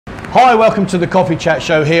Hi, welcome to the Coffee Chat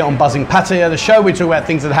Show here on Buzzing Pattaya, the show we talk about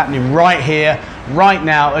things that are happening right here, right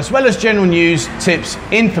now, as well as general news, tips,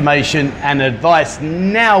 information and advice.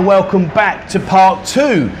 Now, welcome back to part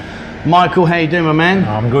 2. Michael, how you doing, my man?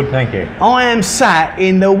 I'm good, thank you. I am sat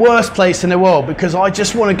in the worst place in the world because I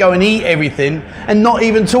just want to go and eat everything and not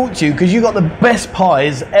even talk to you because you got the best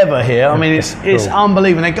pies ever here. I mean, it's Cool.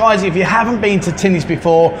 unbelievable. Now, guys, if you haven't been to Tinnies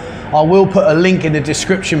before, I will put a link in the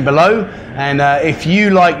description below. And if you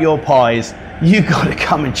like your pies, you've got to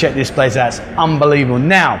come and check this place out. It's unbelievable.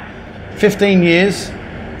 Now, 15 years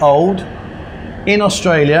old, in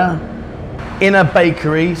Australia, in a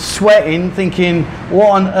bakery, sweating, thinking,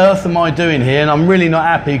 what on earth am I doing here? And I'm really not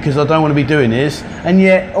happy because I don't want to be doing this. And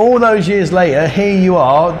yet, all those years later, here you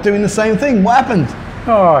are doing the same thing. What happened?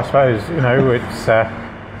 Oh, I suppose, you know,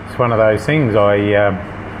 it's one of those things.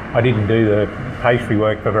 I didn't do the pastry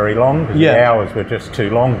work for very long because the hours were just too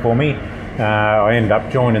long for me. I ended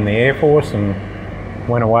up joining the Air Force and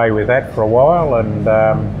went away with that for a while. And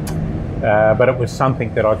but it was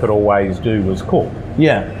something that I could always do, was cook.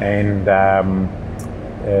 Yeah. And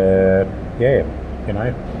yeah, you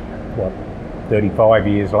know, what, 35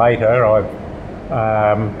 years later,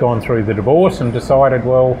 I've gone through the divorce and decided,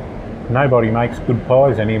 well, nobody makes good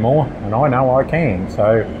pies anymore, and I know I can.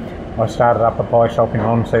 So I started up a pie shop in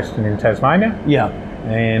Launceston in Tasmania. Yeah.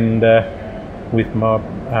 And with my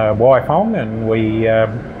wife on, and we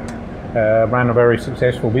ran a very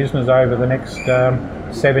successful business over the next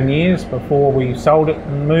 7 years before we sold it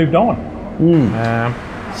and moved on.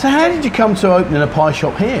 So how did you come to opening a pie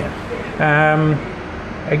shop here?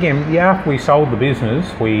 Again, yeah, after we sold the business,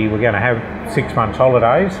 we were going to have 6 months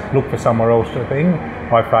holidays, look for somewhere else to thing.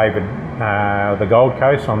 I favoured the Gold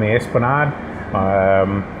Coast on the Esplanade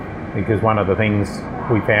because one of the things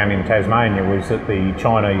we found in Tasmania was that the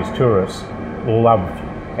Chinese tourists loved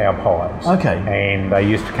our pies. Okay. And they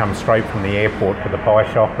used to come straight from the airport to the pie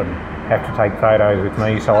shop and have to take photos with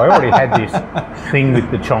me. So I already had this thing with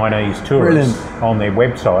the Chinese tourists on their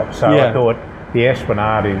website. So I thought the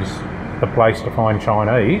Esplanade is the place to find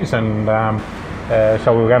Chinese, and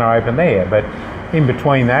so we were going to open there. But in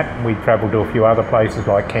between that, we travelled to a few other places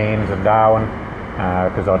like Cairns and Darwin,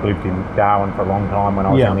 because I'd lived in Darwin for a long time when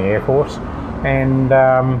I was in the Air Force, and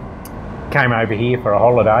came over here for a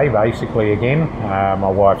holiday, basically again. My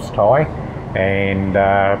wife's Thai, and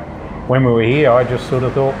when we were here, I just sort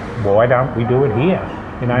of thought, why don't we do it here?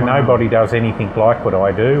 You know, nobody does anything like what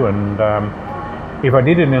I do, and if I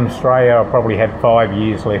did it in Australia, I probably had 5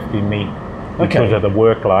 years left in me because of the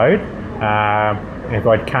workload. If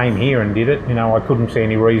I came here and did it, you know, I couldn't see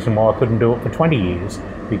any reason why I couldn't do it for 20 years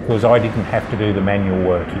because I didn't have to do the manual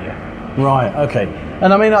work here. Right, okay.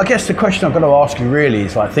 And I mean, I guess the question I've got to ask you really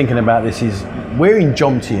is, like, thinking about this is, we're in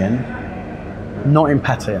Jomtien, not in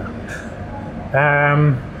Pattaya.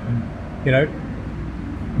 You know,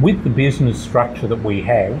 with the business structure that we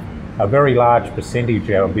have, a very large percentage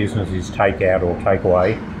of our business is takeout or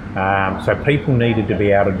takeaway. So people needed to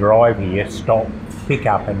be able to drive here, stop, pick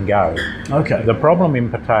up and go. Okay. The problem in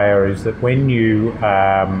Pattaya is that when you,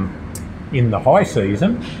 in the high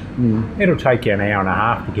season, it'll take you an hour and a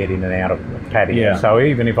half to get in and out of Pattaya. Yeah. So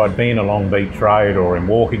even if I'd been along Beach Road or in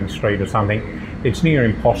Walking Street or something, it's near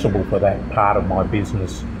impossible for that part of my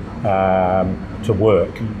business to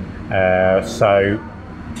work.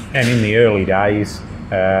 And in the early days,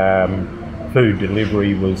 food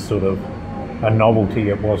delivery was sort of a novelty.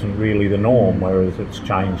 It wasn't really the norm, whereas it's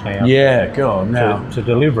changed now. Yeah, go on now. To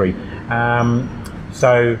delivery.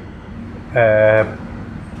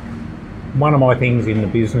 One of my things in the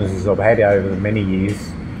businesses I've had over the many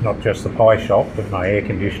years, not just the pie shop, but my air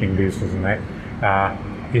conditioning business and that,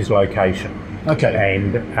 is location. Okay.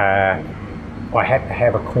 And I had to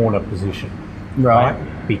have a corner position. Right.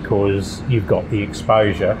 Because you've got the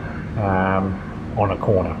exposure on a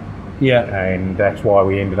corner. Yeah. And that's why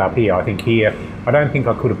we ended up here. I think here, I don't think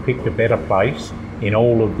I could have picked a better place in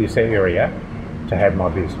all of this area to have my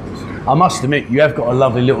business. I must admit, you have got a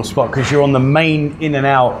lovely little spot because you're on the main in and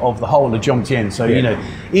out of the whole of Jomtien. So, you know,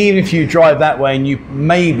 even if you drive that way and you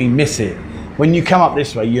maybe miss it, when you come up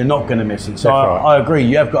this way, you're not going to miss it. So I agree.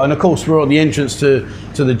 You have got, and of course, we're at the entrance to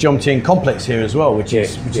the Jomtien complex here as well, which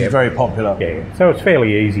is very popular. Yeah. So it's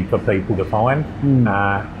fairly easy for people to find.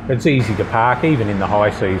 It's easy to park, even in the high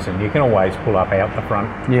season. You can always pull up out the front,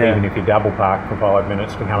 even if you double park for 5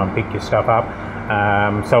 minutes to come and pick your stuff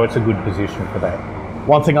up. So it's a good position for that.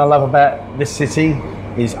 One thing I love about this city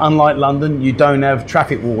is, unlike London, you don't have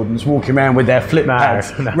traffic wardens walking around with their flip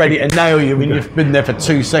pads ready to nail you when you've been there for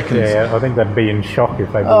 2 seconds. Yeah, I think they'd be in shock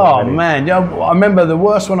if they did. Oh man, I remember the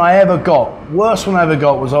worst one I ever got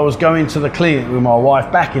was I was going to the clinic with my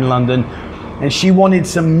wife back in London, and she wanted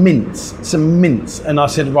some mince. And I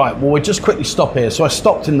said, right, well, we'll just quickly stop here. So I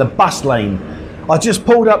stopped in the bus lane. I just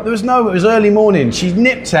pulled up, it was early morning. She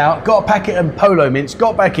nipped out, got a packet of Polo mints,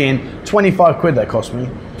 got back in, 25 quid that cost me.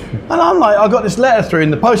 And I'm like, I got this letter through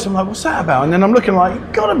in the post, I'm like, what's that about? And then I'm looking like,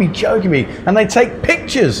 you've got to be joking me. And they take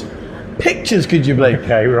pictures, could you believe?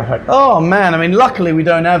 Okay, right. Oh man, I mean, luckily we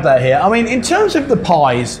don't have that here. I mean, in terms of the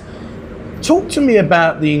pies, talk to me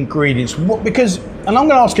about the ingredients. Because, and I'm going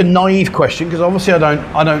to ask a naive question, because obviously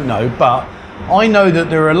I don't know, but I know that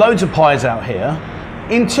there are loads of pies out here.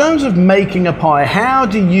 In terms of making a pie, how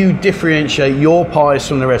do you differentiate your pies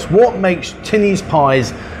from the rest? What makes Tinnies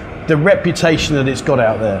Pies the reputation that it's got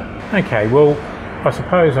out there? Okay, well, I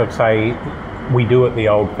suppose I'd say we do it the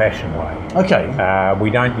old-fashioned way. Okay. We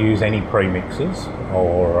don't use any premixes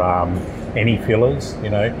or any fillers, you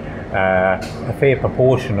know. A fair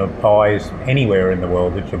proportion of pies anywhere in the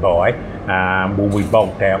world that you buy will be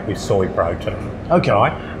bulked out with soy protein. Okay.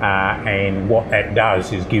 Right? And what that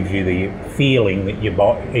does is gives you the feeling that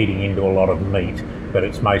you're eating into a lot of meat, but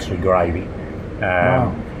it's mostly gravy.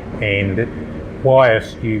 Wow. And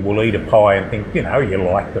whilst you will eat a pie and think, you know, you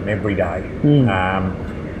like them every day,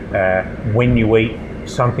 when you eat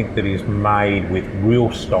something that is made with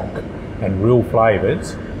real stock and real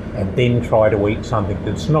flavours, and then try to eat something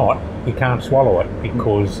that's not, you can't swallow it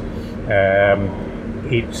because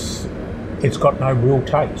it's got no real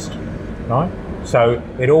taste, right? So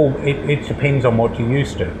it depends on what you're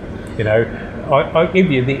used to. You know, I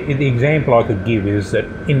give you the example I could give is that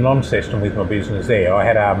in Launceston with my business there, I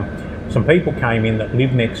had some people came in that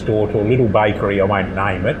lived next door to a little bakery, I won't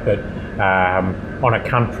name it, but on a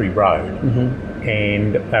country road,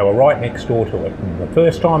 and they were right next door to it. And the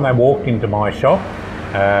first time they walked into my shop,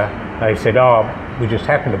 they said, oh, we just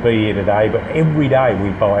happen to be here today, but every day we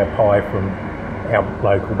buy a pie from our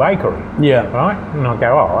local bakery. Yeah. Right? And I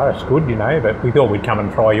go, oh, that's good, you know, but we thought we'd come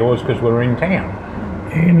and try yours because we're in town.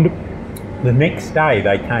 And the next day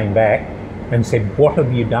they came back and said, what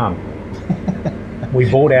have you done? We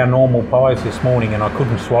bought our normal pies this morning and I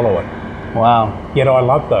couldn't swallow it. Wow. Yet I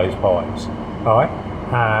love those pies, right?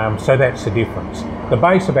 So that's the difference. The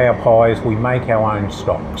base of our pies, we make our own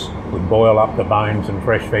stocks. We boil up the bones and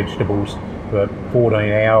fresh vegetables for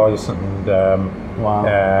 14 hours, and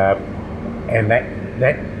wow. And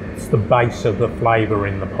that's the base of the flavour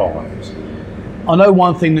in the pies. I know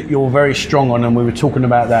one thing that you're very strong on, and we were talking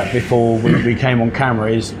about that before we came on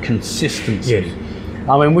camera, is consistency. Yes.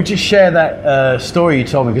 I mean, would you share that story you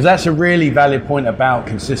told me? Because that's a really valid point about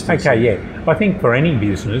consistency. Okay, yeah. I think for any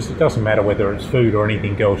business, it doesn't matter whether it's food or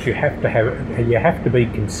anything else, you have to be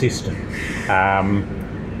consistent.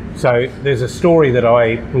 So there's a story that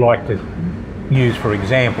I like to use for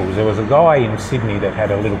examples. There was a guy in Sydney that had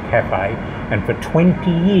a little cafe, and for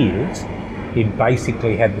 20 years, he'd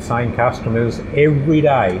basically had the same customers every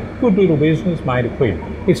day. Good little business, made a quid.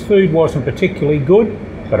 His food wasn't particularly good,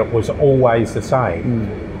 but it was always the same.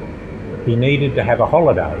 He needed to have a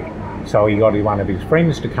holiday, so he got one of his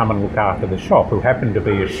friends to come and look after the shop, who happened to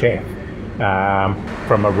be a chef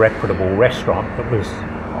from a reputable restaurant that was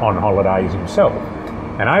on holidays himself.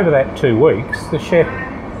 And over that 2 weeks, the chef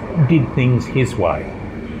did things his way.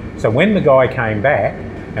 So when the guy came back,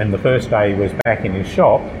 and the first day he was back in his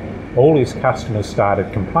shop, all his customers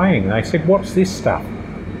started complaining. They said, what's this stuff?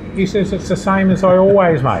 He says, it's the same as I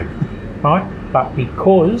always make, right? But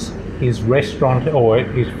because his restaurant or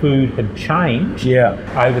his food had changed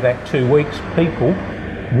over that 2 weeks, people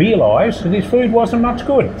realised that his food wasn't much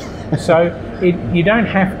good. So you don't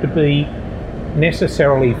have to be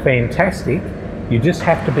necessarily fantastic, you just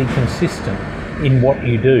have to be consistent in what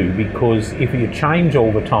you do, because if you change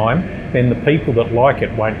all the time, then the people that like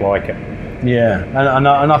it won't like it. Yeah, and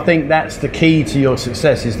I think that's the key to your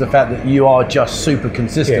success, is the fact that you are just super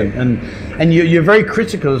consistent, and you're very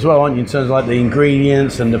critical as well, aren't you, in terms of like the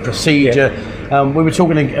ingredients and the procedure. We were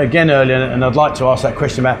talking again earlier, and I'd like to ask that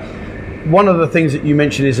question about, one of the things that you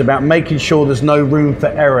mentioned is about making sure there's no room for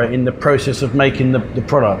error in the process of making the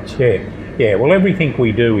product. Yeah. Well, everything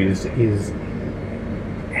we do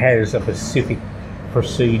has a specific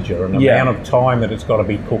procedure and amount of time that it's got to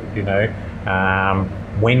be cooked, you know.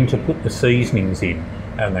 When to put the seasonings in,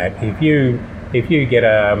 and that if you get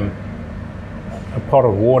a pot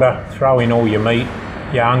of water, throw in all your meat,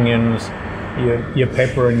 your onions, your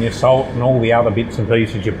pepper and your salt and all the other bits and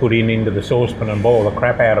pieces you put into the saucepan and boil the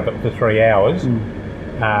crap out of it for 3 hours,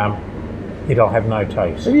 it'll have no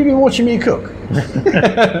taste. Have you been watching me cook?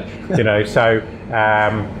 You know, so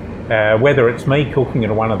whether it's me cooking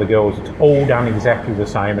or one of the girls, it's all done exactly the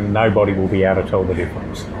same, and nobody will be able to tell the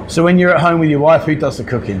difference. So when you're at home with your wife, who does the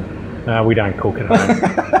cooking? We don't cook at home.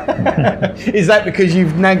 Is that because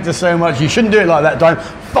you've nagged her so much? You shouldn't do it like that, Diane.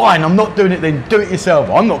 Fine, I'm not doing it then. Do it yourself.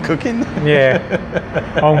 I'm not cooking. Yeah.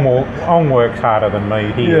 Ong works harder than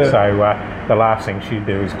me here, so the last thing she'd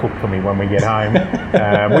do is cook for me when we get home.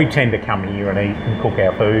 We tend to come here and eat and cook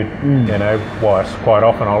our food. You know, quite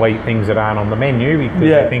often I'll eat things that aren't on the menu because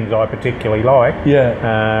they're things I particularly like.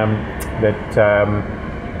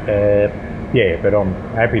 But I'm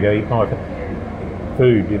happy to eat my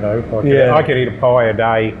food, you know. I could eat a pie a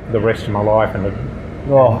day the rest of my life and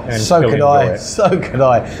so could I. So could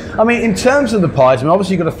I. I mean, in terms of the pies, I mean,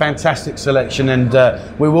 obviously you've got a fantastic selection, and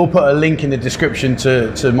we will put a link in the description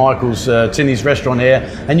to Michael's Tinnies restaurant here,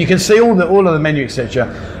 and you can see all of the menu, etc.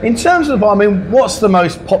 In terms of the pie, I mean, what's the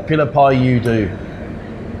most popular pie you do?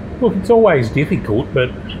 Look, it's always difficult, but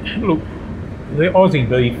look, the Aussie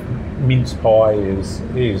beef mince pie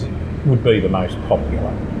would be the most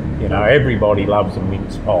popular. You know, everybody loves a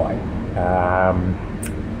mince pie.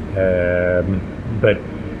 But,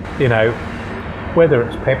 you know, whether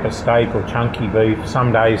it's pepper steak or chunky beef,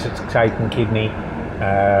 some days it's steak and kidney,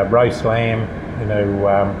 roast lamb, you know,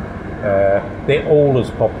 they're all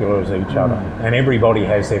as popular as each other, and everybody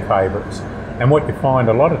has their favourites. And what you find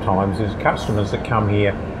a lot of times is customers that come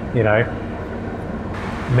here, you know,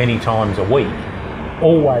 many times a week,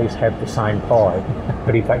 always have the same pie.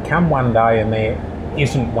 But if they come one day and there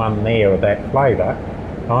isn't one there of that flavour,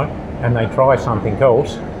 right, and they try something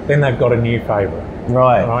else, then they've got a new favourite.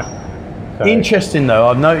 Right. So. Interesting though,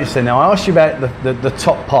 I've noticed it now. I asked you about the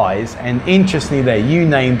top pies, and interestingly there, you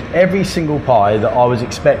named every single pie that I was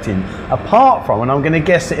expecting, apart from, and I'm going to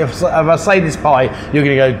guess that if I say this pie, you're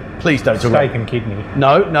going to go, please don't talk about steak and kidney.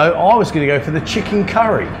 No, I was going to go for the chicken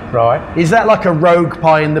curry. Right. Is that like a rogue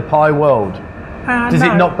pie in the pie world? Does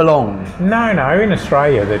it not belong? No. In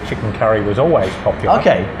Australia, the chicken curry was always popular.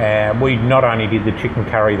 Okay. We not only did the chicken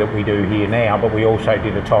curry that we do here now, but we also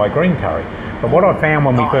did a Thai green curry. But what I found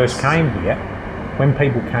when we first came here, when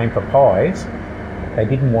people came for pies, they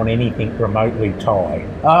didn't want anything remotely Thai.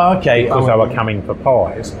 Oh, okay. Because they were coming for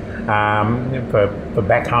pies, for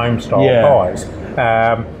back home style pies.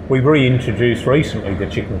 We've reintroduced recently the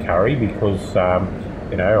chicken curry because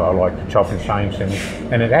you know, I like to chop and change things,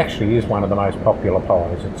 and it actually is one of the most popular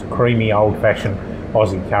pies. It's a creamy, old-fashioned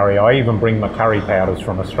Aussie curry. I even bring my curry powders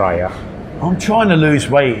from Australia. I'm trying to lose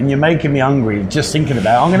weight, and you're making me hungry just thinking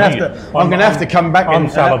about it. I'm going to have to come back. I'm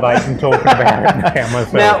salivating talking about it now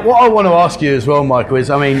myself. Now, what I want to ask you as well, Michael, is,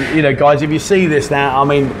 I mean, you know, guys, if you see this now, I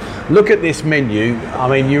mean, look at this menu. I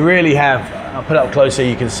mean, you really have. I'll put it up close so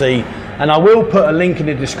you can see. And I will put a link in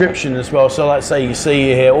the description as well. So let's say you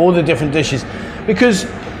see here all the different dishes, because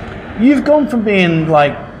you've gone from being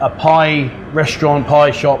like a pie restaurant,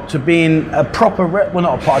 pie shop, to being a proper, well,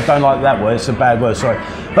 not a pie, I don't like that word, it's a bad word, sorry,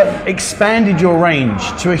 but expanded your range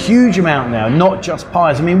to a huge amount now, not just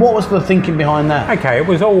pies. I mean, what was the thinking behind that? Okay, it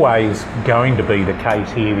was always going to be the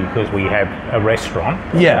case here because we have a restaurant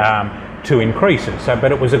to increase it. So,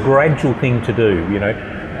 but it was a gradual thing to do, you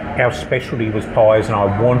know. Our specialty was pies, and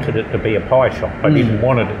I wanted it to be a pie shop. I didn't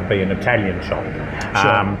want it to be an Italian shop.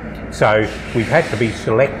 Sure. So we've had to be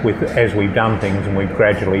select with as we've done things, and we've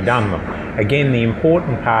gradually done them. Again, the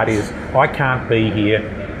important part is I can't be here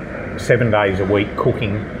 7 days a week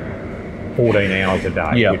cooking 14 hours a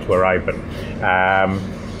day, which we're open.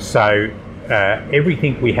 So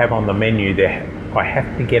everything we have on the menu there, I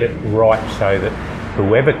have to get it right so that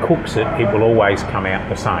whoever cooks it, it will always come out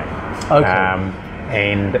the same. Okay.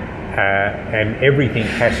 And everything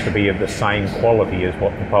has to be of the same quality as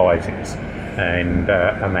what the pies is, and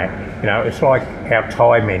that, you know, it's like our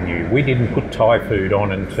Thai menu. We didn't put Thai food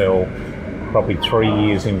on until probably 3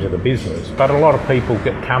 years into the business, but a lot of people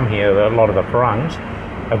that come here, a lot of the Parangs,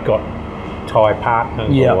 have got Thai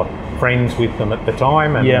partners or friends with them at the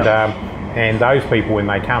time, and those people, when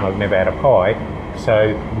they come, have never had a pie,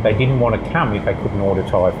 so they didn't want to come if they couldn't order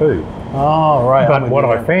Thai food. Oh, right. But what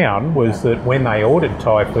I found was that when they ordered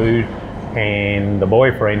Thai food and the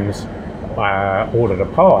boyfriends ordered a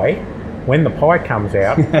pie, when the pie comes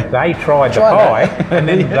out, they tried the pie and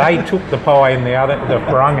then they took the pie and the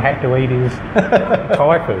Farang had to eat his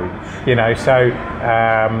Thai food. You know, so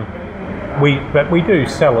we do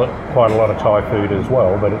sell quite a lot of Thai food as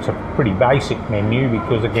well, but it's a pretty basic menu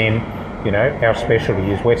because, again, you know, our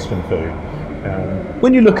specialty is Western food.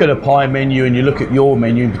 When you look at a pie menu and you look at your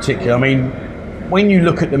menu in particular, I mean, when you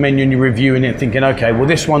look at the menu and you're reviewing it thinking, okay, well,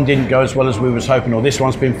 this one didn't go as well as we was hoping, or this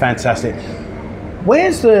one's been fantastic,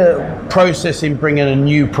 where's the process in bringing a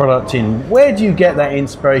new product in? Where do you get that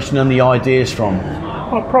inspiration and the ideas from?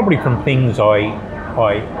 Well, probably from things I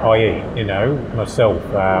eat, you know, myself.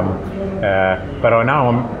 But I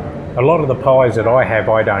know a lot of the pies that I have,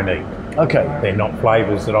 I don't eat. Okay. They're not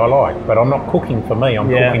flavours that I like, but I'm not cooking for me, I'm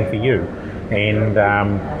cooking for you. And,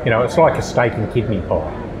 you know, it's like a steak and kidney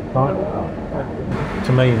pie, right?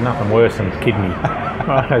 To me, nothing worse than kidney.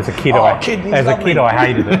 As a kid, I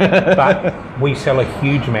hated it. But we sell a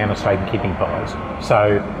huge amount of steak and kidney pies,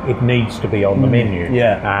 so it needs to be on the menu.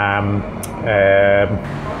 Yeah.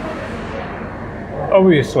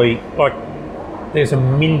 Obviously, like, there's a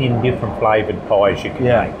million different flavoured pies you can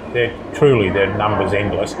make. Their numbers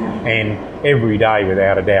endless, and every day,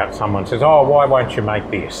 without a doubt, someone says, "Oh, why won't you make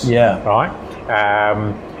this?" Yeah. Right.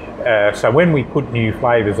 So when we put new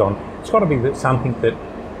flavours on, it's got to be something that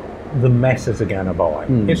the masses are going to buy.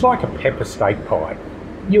 It's like a pepper steak pie.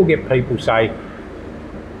 You'll get people say,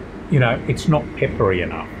 you know, it's not peppery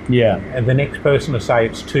enough. Yeah. And the next person will say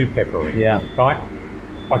it's too peppery. Yeah. Right.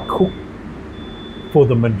 I cook for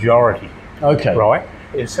the majority. Okay. Right?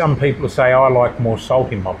 Some people say, I like more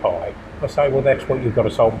salt in my pie. I say, well, that's what you've got a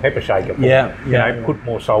salt and pepper shaker for. Yeah. Put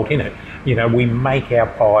more salt in it. You know, we make our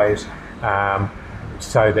pies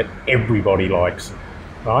so that everybody likes them,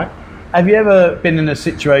 right? Have you ever been in a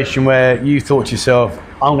situation where you thought to yourself,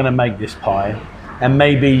 I'm going to make this pie, and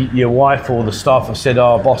maybe your wife or the staff have said,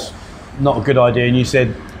 oh, boss, not a good idea, and you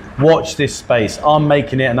said, watch this space, I'm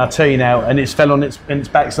making it, and I tell you now, and it's fell on its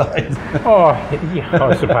backside? Oh, yeah,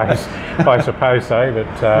 I suppose so,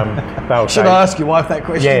 but they'll Should I ask your wife that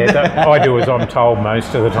question? Yeah, I do as I'm told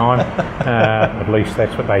most of the time. At least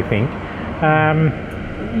that's what they think.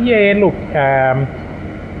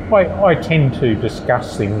 I tend to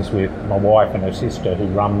discuss things with my wife and her sister who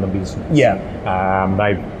run the business. Yeah.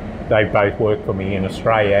 They both work for me in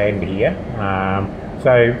Australia and here.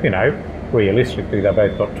 So, you know, realistically, they've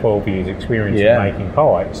both got 12 years experience in making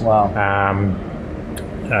pies. Wow.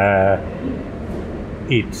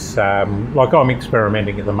 It's like I'm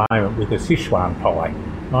experimenting at the moment with a Sichuan pie,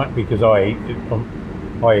 right? Because I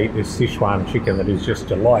eat this Sichuan chicken that is just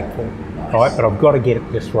delightful, right? But I've got to get it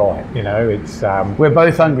just right, you know. It's we're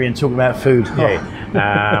both hungry and talking about food. Yeah.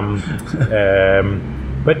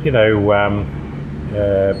 But you know,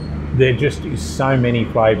 there just is so many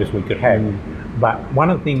flavours we could have. But one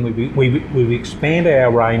of the things we've expanded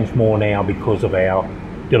our range more now because of our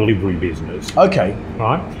delivery business. Okay.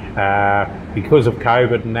 Right? Because of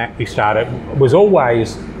COVID and that, was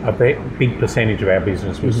always a big percentage of our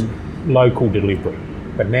business was local delivery.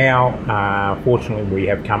 But now, fortunately, we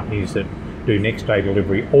have companies that do next day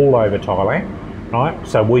delivery all over Thailand, right?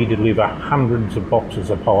 So we deliver hundreds of boxes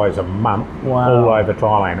of pies a month all over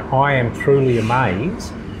Thailand. I am truly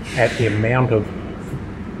amazed at the amount of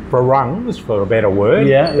barangs, for a better word,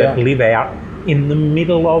 that live out in the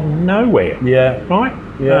middle of nowhere. Yeah. Right?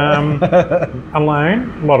 Yeah. Alone.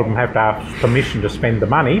 A lot of them have to ask permission to spend the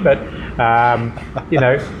money, but, you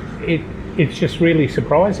know, it's just really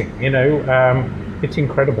surprising. You know, it's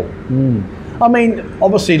incredible. I mean,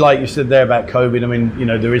 obviously, like you said there about COVID, I mean, you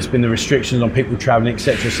know, there has been the restrictions on people travelling,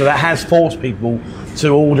 etc. So that has forced people to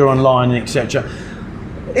order online, etc.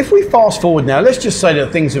 If we fast forward now, let's just say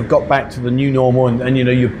that things have got back to the new normal and you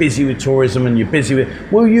know, you're busy with tourism and you're busy with,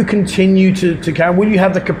 will you continue to carry, will you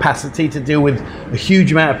have the capacity to deal with a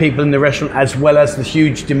huge amount of people in the restaurant as well as the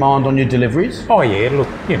huge demand on your deliveries? Oh yeah, look,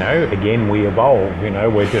 you know, again, we evolve, you know,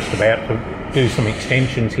 we're just about to do some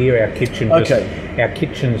extensions here. Our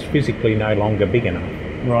kitchen's physically no longer big enough.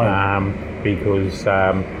 Right. Because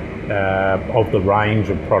of the range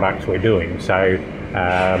of products we're doing. So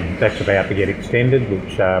that's about to get extended,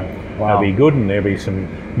 which will be good, and there'll be some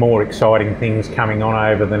more exciting things coming on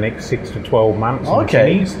over the next 6 to 12 months.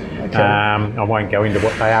 Okay. I won't go into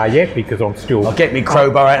what they are yet because I'm still... I'll get me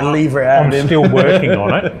crowbar out and lever it out. I'm still working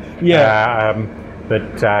on it. Yeah.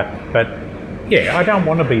 But yeah, I don't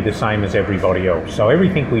want to be the same as everybody else. So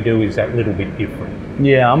everything we do is that little bit different.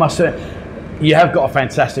 Yeah, I must say, you have got a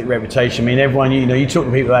fantastic reputation. I mean, everyone, you know, you talk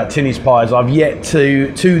to people about Tinnies Pies. I've yet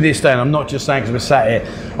to this day, and I'm not just saying because we're sat here,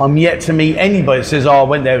 I'm yet to meet anybody that says, oh, I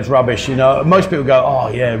went there, it was rubbish. You know, most people go, oh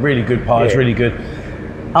yeah, really good pies, really good.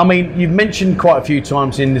 I mean, you've mentioned quite a few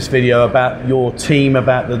times in this video about your team,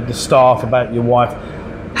 about the staff, about your wife.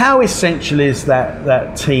 How essential is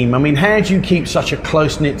that team? I mean, how do you keep such a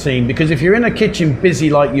close-knit team? Because if you're in a kitchen busy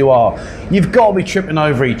like you are, you've got to be tripping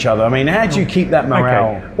over each other. I mean, how do you keep that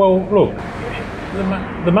morale? Okay. Well, look,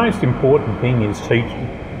 the most important thing is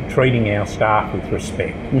treating our staff with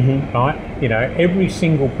respect, right? You know, every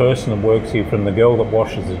single person that works here, from the girl that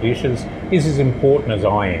washes the dishes, is as important as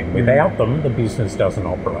I am. Without them, the business doesn't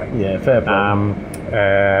operate. Yeah, fair play.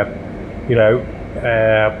 You know,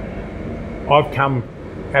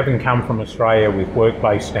 having come from Australia with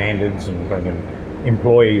workplace standards and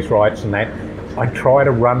employees' rights and that, I try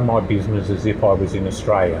to run my business as if I was in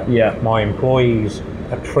Australia. Yeah. My employees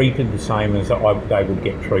are treated the same as they would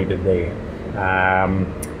get treated there.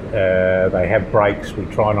 They have breaks. We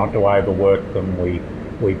try not to overwork them.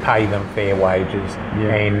 We pay them fair wages,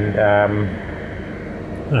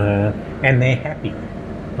 and they're happy,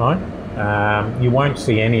 right? You won't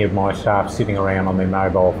see any of my staff sitting around on their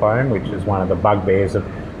mobile phone, which is one of the bugbears of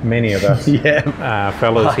many of us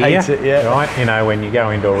fellas here. I hate it, right? You know, when you go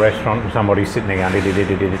into a restaurant and somebody's sitting there going,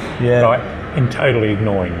 right, and totally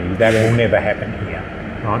ignoring you. That will never happen here,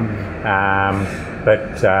 right?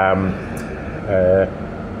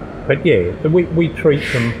 But yeah, we treat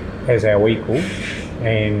them as our equals,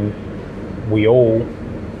 and we all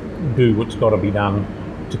do what's got to be done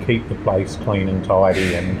to keep the place clean and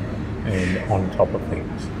tidy and on top of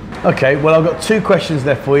things. Okay, well, I've got 2 questions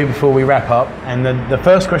there for you before we wrap up. And the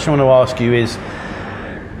first question I want to ask you is,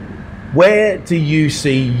 where do you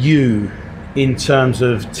see you in terms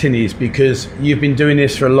of Tinnies? Because you've been doing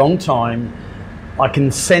this for a long time. I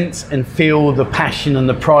can sense and feel the passion and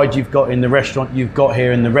the pride you've got in the restaurant you've got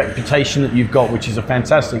here and the reputation that you've got, which is a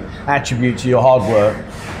fantastic attribute to your hard work.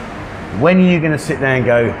 When are you going to sit there and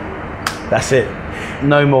go, that's it,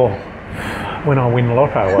 no more? When I win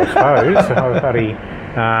lotto, I suppose.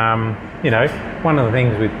 You know, one of the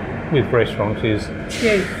things with restaurants is,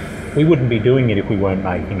 we wouldn't be doing it if we weren't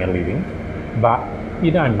making a living, but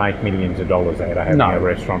you don't make millions of dollars out of having a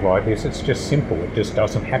restaurant like this. It's just simple. It just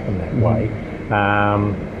doesn't happen that way.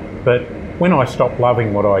 But when I stop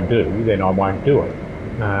loving what I do, then I won't do it.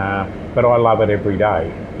 But I love it every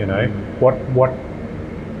day. You know, what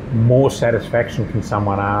more satisfaction can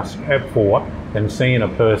someone ask for than seeing a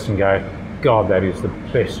person go, God, that is the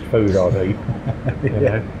best food I've eaten. You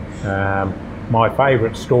know? My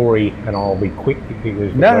favourite story, and I'll be quick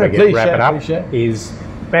because we've got to wrap it up, is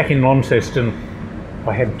back in Launceston.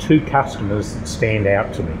 I had 2 customers that stand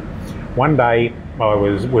out to me. One day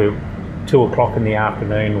we're 2 o'clock in the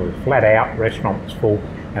afternoon, we were flat out, restaurant was full,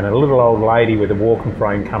 and a little old lady with a walking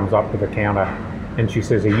frame comes up to the counter and she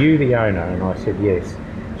says, "Are you the owner?" And I said, "Yes."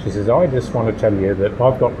 She says, "I just want to tell you that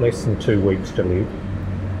I've got less than 2 weeks to live,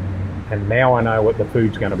 and now I know what the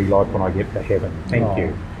food's going to be like when I get to heaven. Thank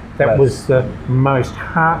you." That was the most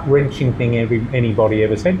heart-wrenching thing anybody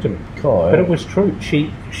ever said to me. But it was true.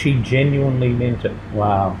 She genuinely meant it.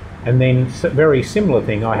 Wow. And then, very similar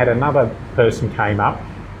thing, I had another person came up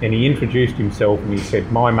and he introduced himself and he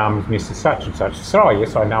said, "My mum's Mrs. Such and Such." I said, "Oh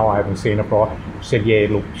yes, I know, I haven't seen her for." She said, "Yeah,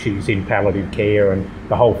 look, she's in palliative care and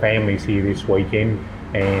the whole family's here this weekend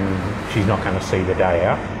and she's not going to see the day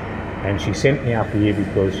out. And she sent me up here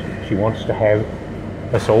because she wants to have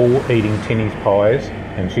us all eating Tinnies Pies,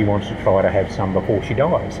 and she wants to try to have some before she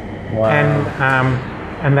dies." Wow.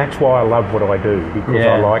 And that's why I love what I do, because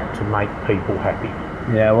I like to make people happy.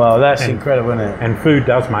 Yeah, well, that's incredible, isn't it? And food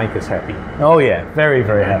does make us happy. Oh yeah, very,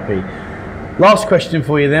 very happy. Last question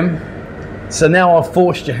for you then. So now I've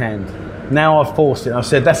forced your hand. Now I've forced it. I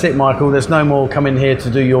said, "That's it, Michael. There's no more coming here to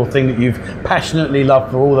do your thing that you've passionately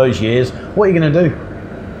loved for all those years. What are you going to do?"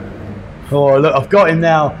 Oh, look, I've got him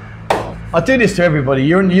now. I do this to everybody.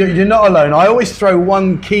 You're not alone. I always throw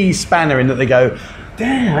one key spanner in that they go,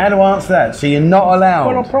 "Damn, how do I answer that?" So you're not allowed.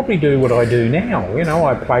 Well, I'll probably do what I do now. You know,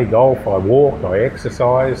 I play golf, I walk, I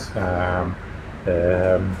exercise. I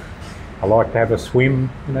like to have a swim.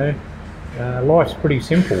 You know, life's pretty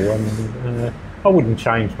simple, and I wouldn't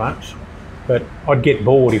change much. But I'd get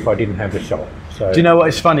bored if I didn't have the shot. So. Do you know what?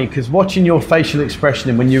 It's funny because watching your facial expression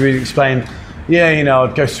and when you really explained, yeah, you know,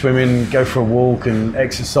 I'd go swimming, go for a walk and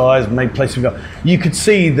exercise, maybe play some golf. You could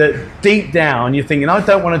see that deep down you're thinking, I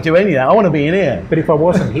don't want to do any of that. I want to be in here. But if I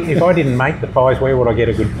wasn't here, if I didn't make the pies, where would I get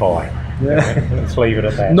a good pie? Yeah. Let's leave it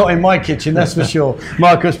at that. Not in my kitchen, that's for sure.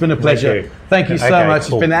 Michael, it's been a pleasure. Thank you so much.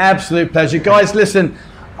 Cool. It's been an absolute pleasure. Guys, listen,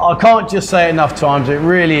 I can't just say it enough times. It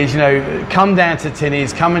really is, you know, come down to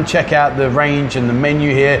Tinnies, come and check out the range and the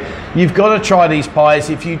menu here. You've got to try these pies.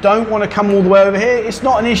 If you don't want to come all the way over here, it's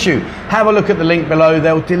not an issue. Have a look at the link below.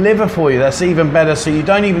 They'll deliver for you. That's even better. So you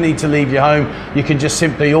don't even need to leave your home. You can just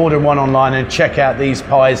simply order one online and check out these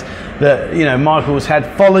pies that, you know, Michael's had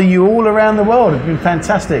follow you all around the world. It's been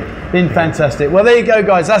fantastic. Well, there you go,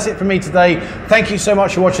 guys. That's it for me today. Thank you so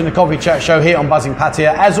much for watching the Coffee Chat Show here on Buzzing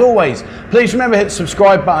Pattaya. As always, please remember to hit the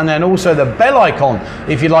subscribe button and also the bell icon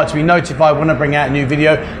if you'd like to be notified when I bring out a new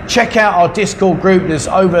video. Check out our Discord group. There's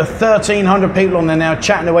over 1,300 people on there now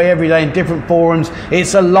chatting away every day in different forums.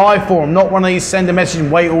 It's a live forum, not one of these send a message and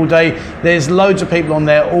wait all day. There's loads of people on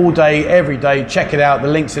there all day, every day. Check it out. The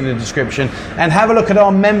link's in the description. And have a look at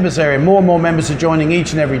our members area. More and more members are joining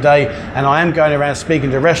each and every day. And I am going around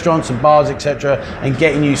speaking to restaurants, restaurants and bars, etc., and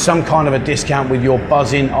getting you some kind of a discount with your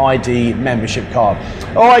Buzzin ID membership card.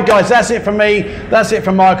 All right, guys, that's it from me. That's it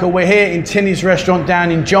from Michael. We're here in Tinnie's restaurant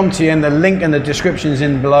down in Jomtien, and the link and the description is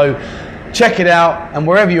in below. Check it out, and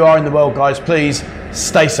wherever you are in the world, guys, please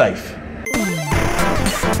stay safe.